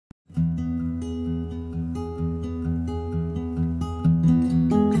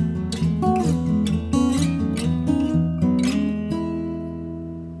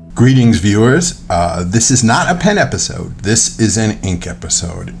Greetings, viewers. This is not a pen episode. This is an ink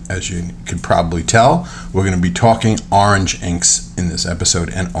episode. As you could probably tell, we're going to be talking orange inks in this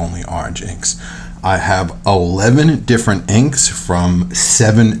episode, and only orange inks. I have 11 different inks from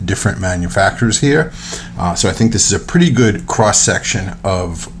 7 different manufacturers here. So I think this is a pretty good cross-section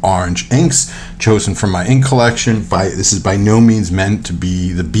of orange inks chosen from my ink collection. This is by no means meant to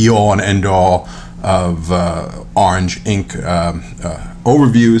be the be-all and end-all of orange ink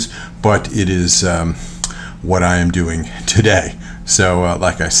overviews, but it is what I am doing today. So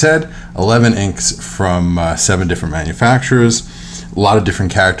like I said, 11 inks from 7 different manufacturers, a lot of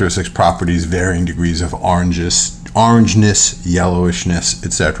different characteristics, properties, varying degrees of orangeness, yellowishness,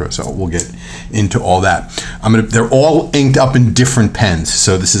 etc. So we'll get into all that. They're all inked up in different pens,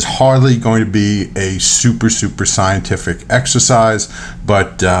 so this is hardly going to be a super scientific exercise,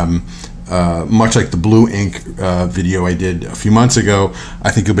 but much like the blue ink video I did a few months ago,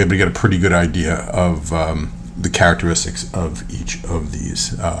 I think you'll be able to get a pretty good idea of the characteristics of each of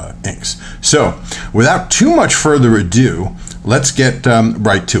these inks. So without too much further ado, let's get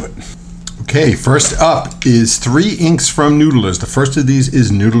right to it. Okay, first up is 3 inks from Noodlers. The first of these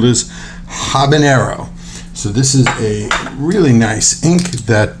is Noodlers Habanero. So this is a really nice ink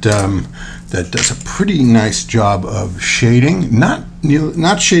that does a pretty nice job of shading,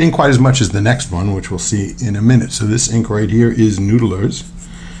 not shading quite as much as the next one, which we'll see in a minute. So this ink right here is Noodlers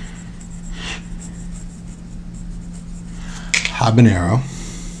Habanero.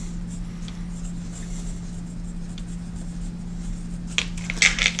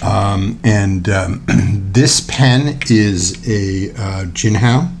 This pen is a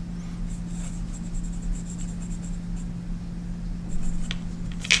Jinhao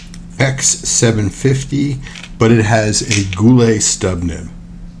X750, but it has a Goulet stub nib.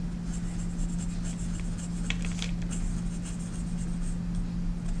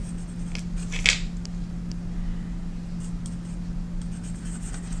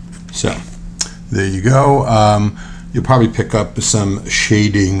 So there you go. You'll probably pick up some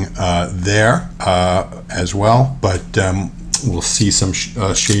shading there as well, but we'll see some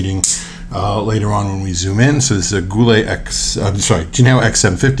shading later on when we zoom in. So this is a Jinhao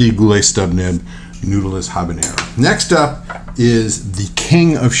X750 Goulet stub nib, Noodlers Habanero. Next up is the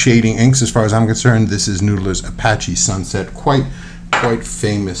king of shading inks, as far as I'm concerned. This is Noodlers Apache Sunset, quite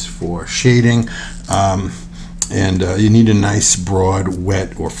famous for shading. You need a nice broad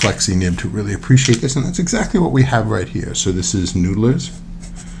wet or flexi nib to really appreciate this, and that's exactly what we have right here. So this is Noodlers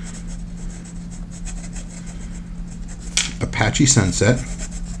Apache Sunset.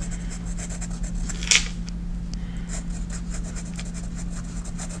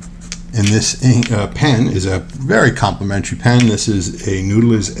 And this pen is a very complimentary pen. This is a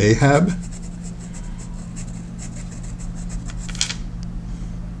Noodlers Ahab.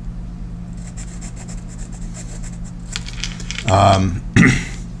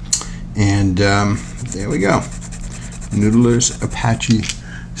 There we go. Noodlers Apache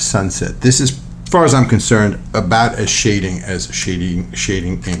Sunset. This is, as far as I'm concerned, about as shading as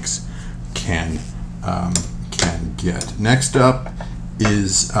shading inks can get. Next up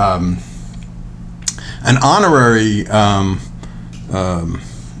is an honorary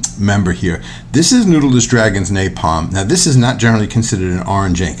member here. This is Noodlers Dragon's Napalm. Now this is not generally considered an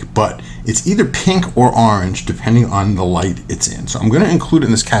orange ink, but it's either pink or orange depending on the light it's in. So I'm going to include it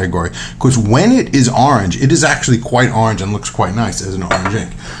in this category because when it is orange, it is actually quite orange and looks quite nice as an orange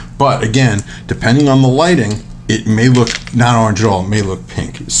ink. But again, depending on the lighting, it may look not orange at all, it may look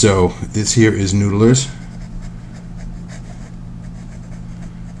pink. So this here is Noodlers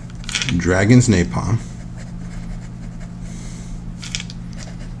Dragon's Napalm.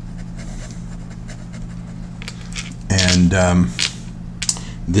 And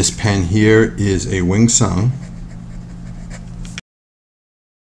this pen here is a Wing Sung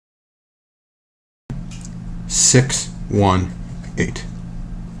 .618,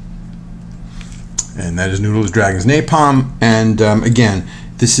 and that is Noodlers Dragon's Napalm. And again,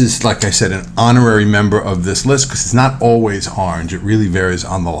 this is, like I said, an honorary member of this list because it's not always orange. It really varies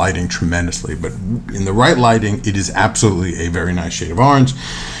on the lighting tremendously, but in the right lighting, it is absolutely a very nice shade of orange.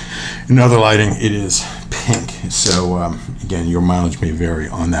 In other lighting, it is pink. So again, your mileage may vary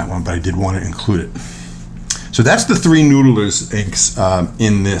on that one, but I did want to include it. So that's the 3 Noodlers inks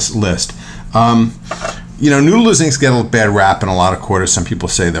in this list. You know, Noodlers inks get a bad rap in a lot of quarters. Some people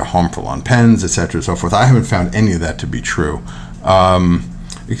say they're harmful on pens, etc. and so forth. I haven't found any of that to be true.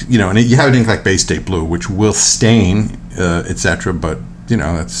 You know, and you have an ink like Bay State Blue, which will stain, etc. But you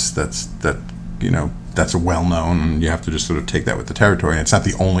know, that's a well-known, and you have to just sort of take that with the territory. And it's not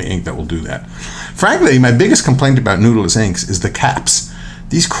the only ink that will do that. Frankly, my biggest complaint about Noodlers inks is the caps.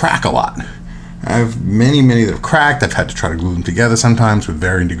 these crack a lot. I have many that have cracked. I've had to try to glue them together sometimes with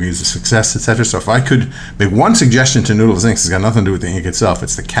varying degrees of success, etc. So if I could make one suggestion to Noodles Inks, it's got nothing to do with the ink itself.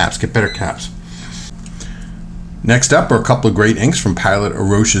 It's the caps. Get better caps. Next up are a couple of great inks from Pilot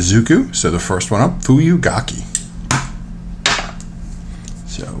Iroshizuku. So the first one up, Fuyugaki.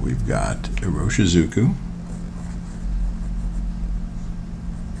 So we've got Iroshizuku.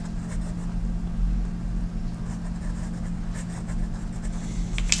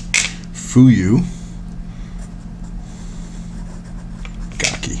 Fuyugaki.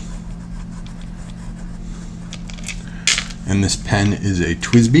 And this pen is a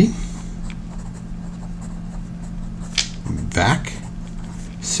TWSBI VAC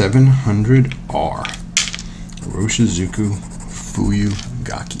 700R. Iroshizuku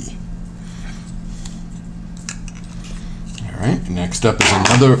Fuyugaki. Alright, next up is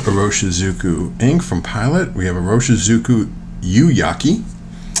another Iroshizuku ink from Pilot. We have Iroshizuku Yuyaki.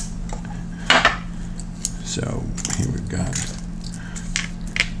 So here we've got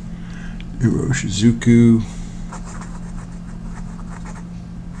Iroshizuku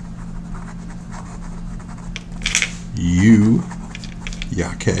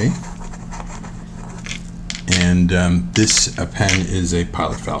Yuyaki, and this pen is a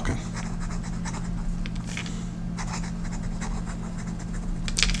Pilot Falcon.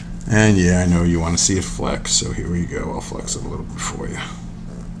 And yeah, I know you want to see it flex, so here we go. I'll flex it a little bit for you.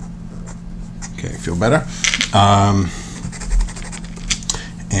 Okay, feel better?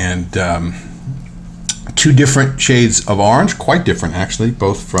 Two different shades of orange, quite different actually,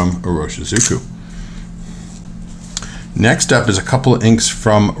 both from Iroshizuku. Next up is a couple of inks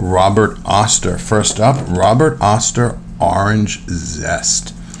from Robert Oster. First up, Robert Oster Orange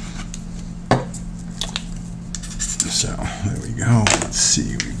Zest. So there we go. Let's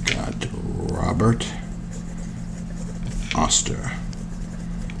see, we've got Robert Oster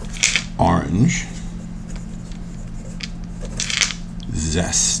Orange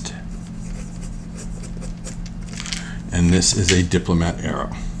Zest. And this is a Diplomat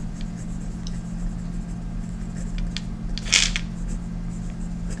Arrow.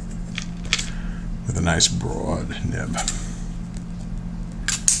 With a nice broad nib.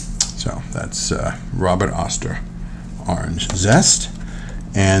 So that's Robert Oster Orange Zest.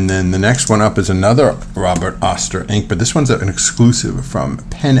 And then the next one up is another Robert Oster ink, but this one's an exclusive from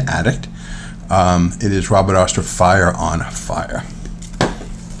Pen Addict. It is Robert Oster Fire on Fire.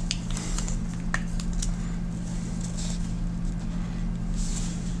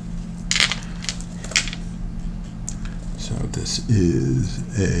 So this is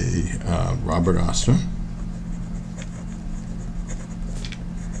a Robert Oster.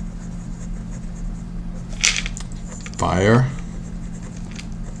 Fire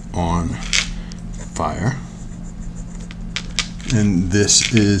on Fire. And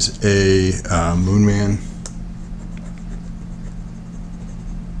this is a Moonman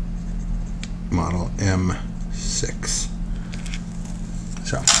model M6.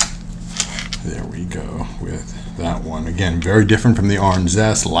 So there we go with that one. Again, very different from the Orange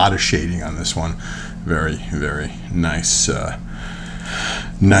Zest. A lot of shading on this one. Very, very nice.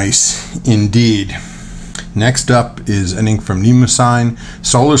 Nice indeed. Next up is an ink from Nemosyne,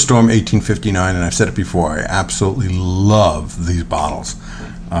 Solar Storm 1859, and I've said it before, I absolutely love these bottles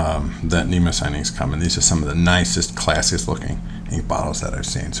that Nemosyne inks come in. These are some of the nicest, classiest looking ink bottles that I've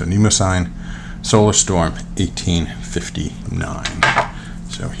seen. So Nemosyne, Solar Storm 1859.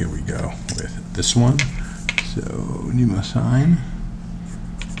 So here we go with this one. So Nemosyne,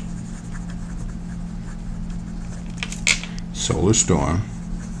 Solar Storm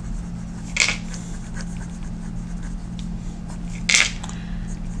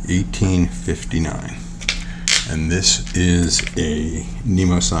 1859, and this is a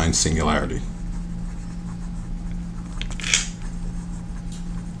Nemosyne Singularity.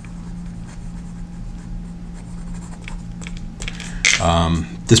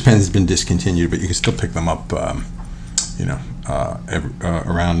 This pen has been discontinued, but you can still pick them up, you know,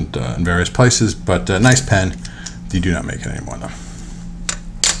 around in various places. But nice pen. You do not make it anymore,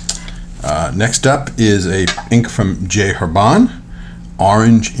 though. Next up is a ink from J. Herbin.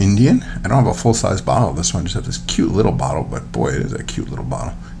 Orange Indian. I don't have a full-size bottle of this one. I just have this cute little bottle, but boy, it is a cute little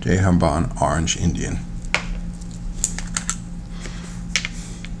bottle. J. Herbin Orange Indian.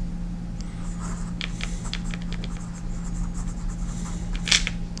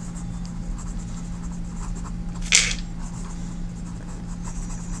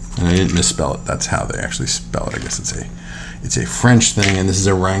 And I didn't misspell it. That's how they actually spell it. I guess it's a French thing, and this is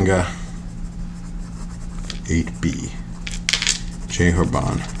a Ranga 8B. J.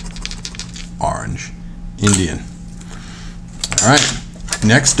 Herbin Orange Indian. All right.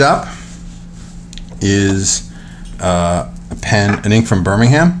 Next up is an ink from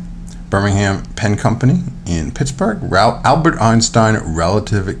Birmingham Pen Company in Pittsburgh, Albert Einstein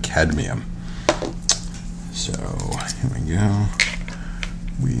Relative Cadmium. So here we go.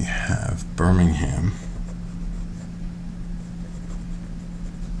 We have Birmingham.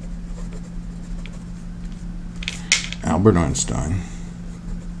 Albert Einstein.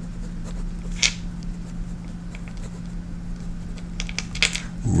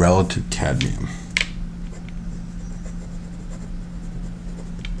 Relative Cadmium.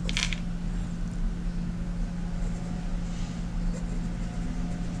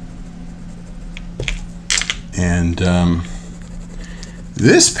 And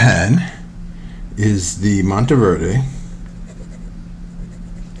this pen is the Monteverde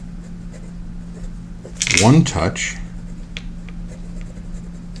One Touch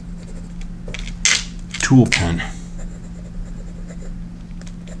tool pen.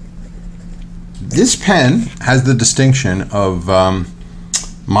 This pen has the distinction of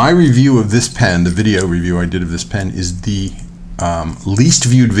my review of this pen, the video review I did of this pen, is the least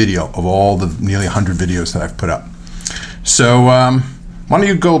viewed video of all the nearly 100 videos that I've put up. So why don't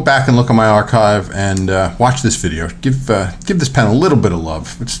you go back and look at my archive and watch this video. Give this pen a little bit of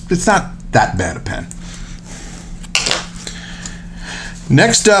love. It's not that bad a pen.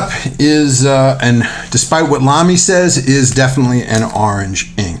 Next up is, and despite what Lamy says, is definitely an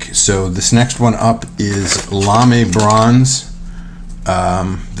orange ink. So this next one up is Lamy Bronze.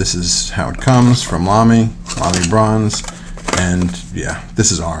 This is how it comes from Lamy Bronze. And yeah,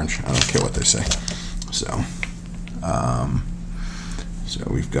 this is orange. I don't care what they say. So, so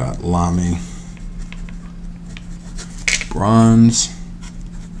we've got Lamy Bronze.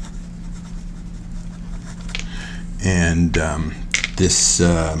 And this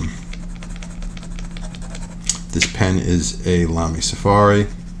pen is a Lamy Safari,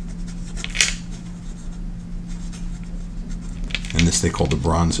 and this they call the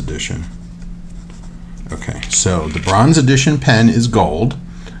Bronze Edition. Okay, so the Bronze Edition pen is gold,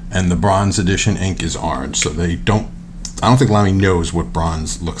 and the Bronze Edition ink is orange. So I don't think Lamy knows what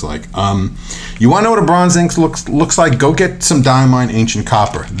bronze looks like. You want to know what a bronze ink looks like? Go get some Diamine Ancient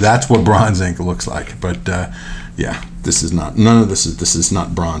Copper. That's what bronze ink looks like. But yeah, this is not. None of this is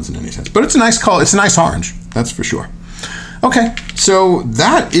not bronze in any sense. But it's a nice color. It's a nice orange. That's for sure. Okay, so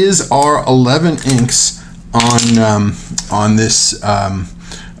that is our 11 inks on this.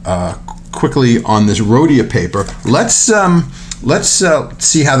 Quickly on this Rhodia paper. Let's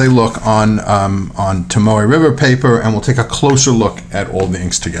see how they look on Tomoe River paper, and we'll take a closer look at all the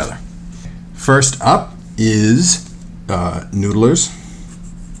inks together. First up is Noodler's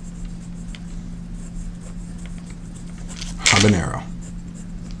Habanero.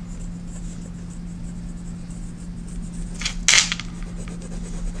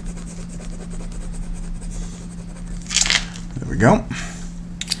 There we go.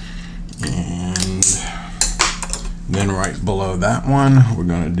 And then right below that one, we're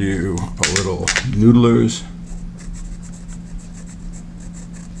going to do a little Noodler's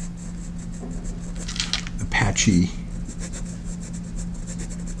Apache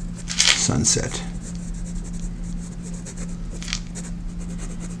Sunset.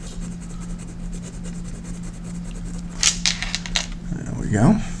 There we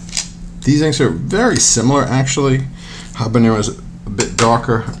go. These inks are very similar, actually. Habanero is a bit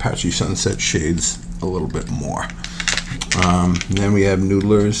darker. Apache Sunset shades a little bit more. Then we have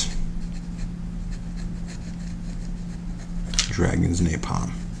Noodler's Dragon's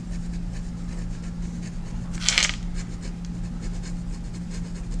Napalm.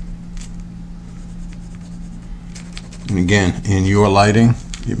 And again, in your lighting,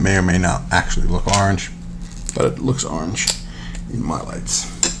 it may or may not actually look orange, but it looks orange in my lights.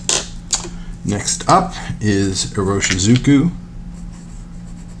 Next up is Iroshizuku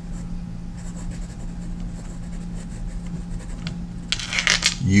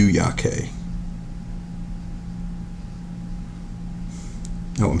Yuyake.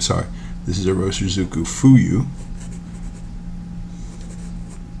 Oh, I'm sorry. This is Iroshizuku Fuyu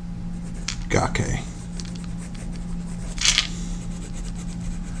Gake.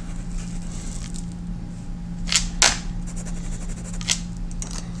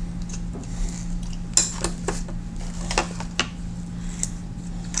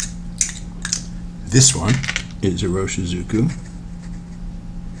 This one is Iroshizuku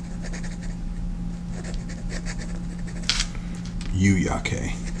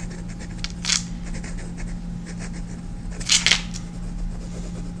Yuyake.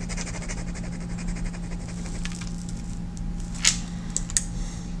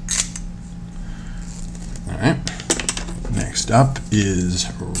 Next up is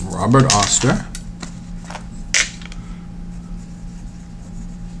Robert Oster.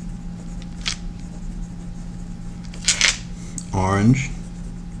 Orange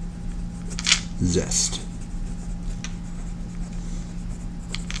Zest.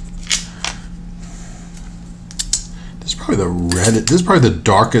 This is probably the red. This is probably the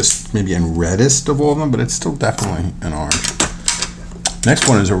darkest, maybe and reddest of all of them, but it's still definitely an orange. Next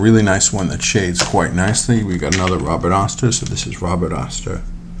one is a really nice one that shades quite nicely. We got another Robert Oster, so this is Robert Oster.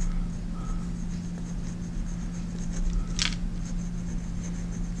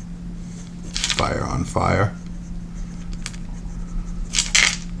 Fire on Fire.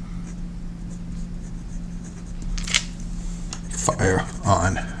 Fire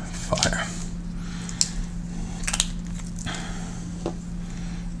on Fire.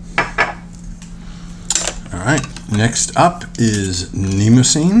 All right, next up is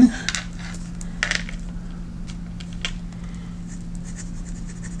Mnemosyne.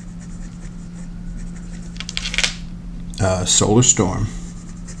 Solar Storm.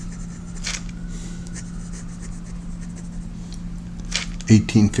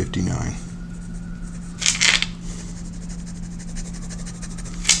 (1859).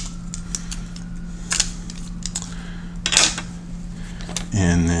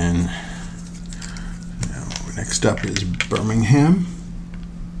 And then next up is Birmingham.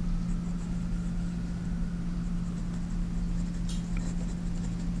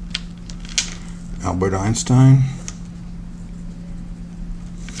 Albert Einstein.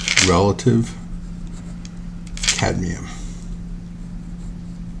 Relative. Cadmium.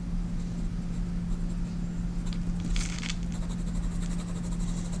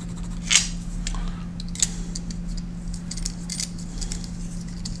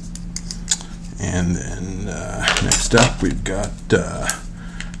 And then next up we've got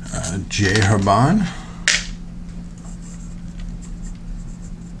J. Herbin.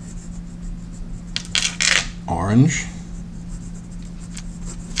 Orange.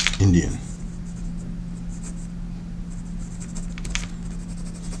 Indian.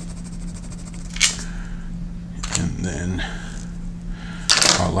 And then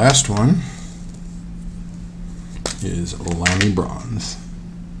our last one is Lamy Bronze.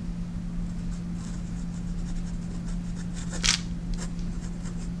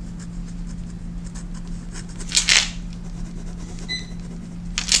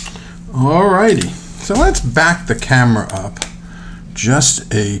 Alrighty, so let's back the camera up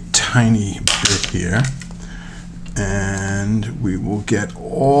just a tiny bit here, and we will get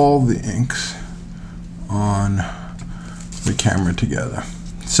all the inks on the camera together.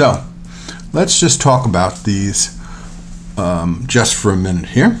 So let's just talk about these just for a minute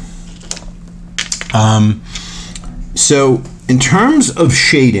here. So in terms of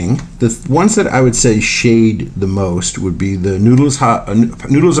shading, the ones that I would say shade the most would be the Noodles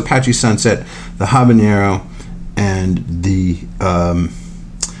Apache Sunset, the Habanero, and the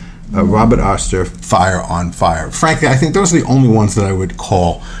Robert Oster Fire on Fire. Frankly, I think those are the only ones that I would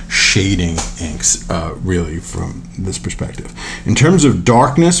call shading inks, really, from this perspective. In terms of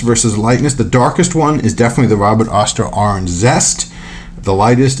darkness versus lightness, the darkest one is definitely the Robert Oster Orange Zest. The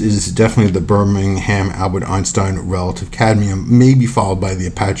lightest is definitely the Birmingham Albert Einstein Relative Cadmium, maybe followed by the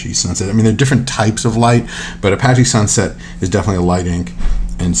Apache Sunset. I mean, they're different types of light, but Apache Sunset is definitely a light ink,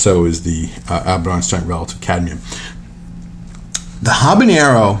 and so is the Albert Einstein Relative Cadmium. The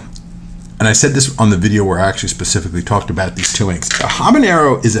Habanero, and I said this on the video where I actually specifically talked about these two inks. The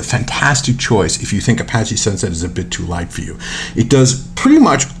Habanero is a fantastic choice if you think Apache Sunset is a bit too light for you. It does pretty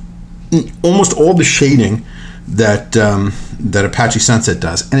much almost all the shading that that Apache Sunset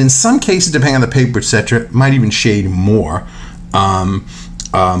does, and in some cases, depending on the paper, etc., it might even shade more.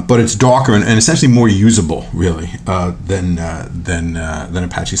 But it's darker and essentially more usable, really, than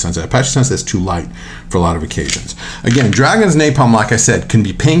Apache Sunset. Apache Sunset is too light for a lot of occasions. Again, Dragon's Napalm, like I said, can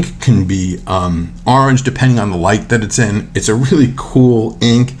be pink, can be orange, depending on the light that it's in. It's a really cool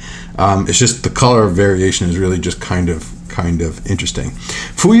ink. It's just the color variation is really just kind of interesting.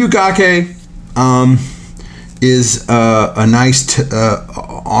 Fuyugake is a nice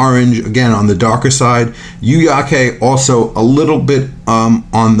orange, again on the darker side. Yuyake also a little bit on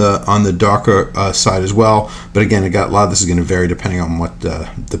the darker side as well, but again, a lot of this is going to vary depending on what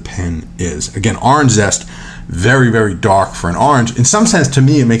the pen is. Again, Orange Zest, very, very dark for an orange. In some sense, to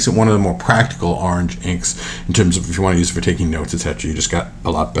me, it makes it one of the more practical orange inks in terms of if you want to use it for taking notes, etc. You just got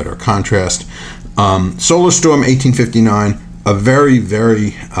a lot better contrast. Solar Storm 1859, a very,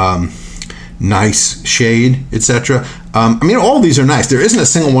 very nice shade, etc. I mean, all these are nice. There isn't a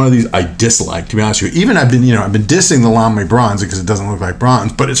single one of these I dislike, to be honest with you. Even I've been dissing the Lamy Bronze because it doesn't look like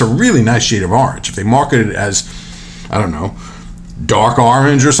bronze, but it's a really nice shade of orange. If they market it as, I don't know, dark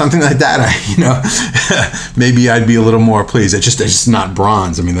orange or something like that, maybe I'd be a little more pleased. It's just not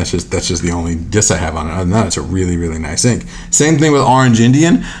bronze. I mean, that's just the only diss I have on it. Other than that, it's a really, really nice ink. Same thing with Orange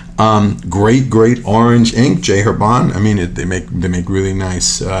Indian. Great orange ink, J. Herbon. I mean, they make really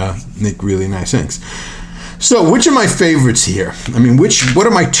nice inks. So, which are my favorites here? I mean, what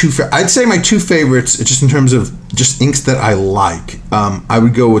are my I'd say my two favorites, just in terms of just inks that I like. I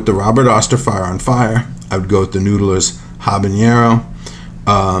would go with the Robert Oster Fire on Fire. I would go with the Noodler's Habanero.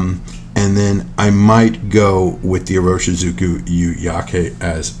 And then I might go with the Iroshizuku Yu Yake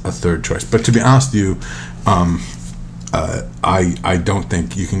as a third choice. But to be honest with you, I don't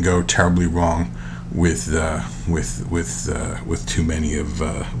think you can go terribly wrong with too many of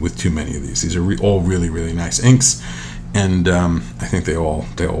these. These are all really, really nice inks, and I think they all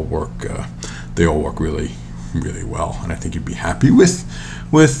work really, really well. And I think you'd be happy with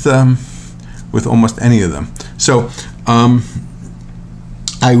almost any of them. So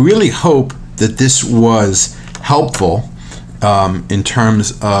I really hope that this was helpful in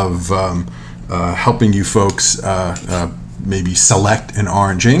terms of helping you folks maybe select an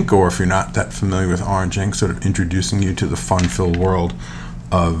orange ink, or if you're not that familiar with orange ink, sort of introducing you to the fun-filled world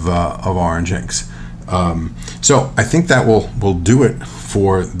of orange inks. So I think that will do it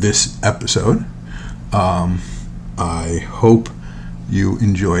for this episode. I hope you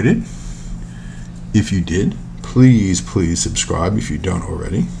enjoyed it. If you did, please subscribe if you don't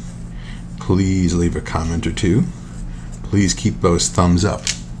already. Please leave a comment or two. Please keep those thumbs up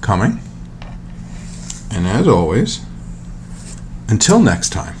coming. And as always, until next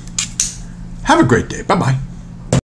time, have a great day. Bye-bye.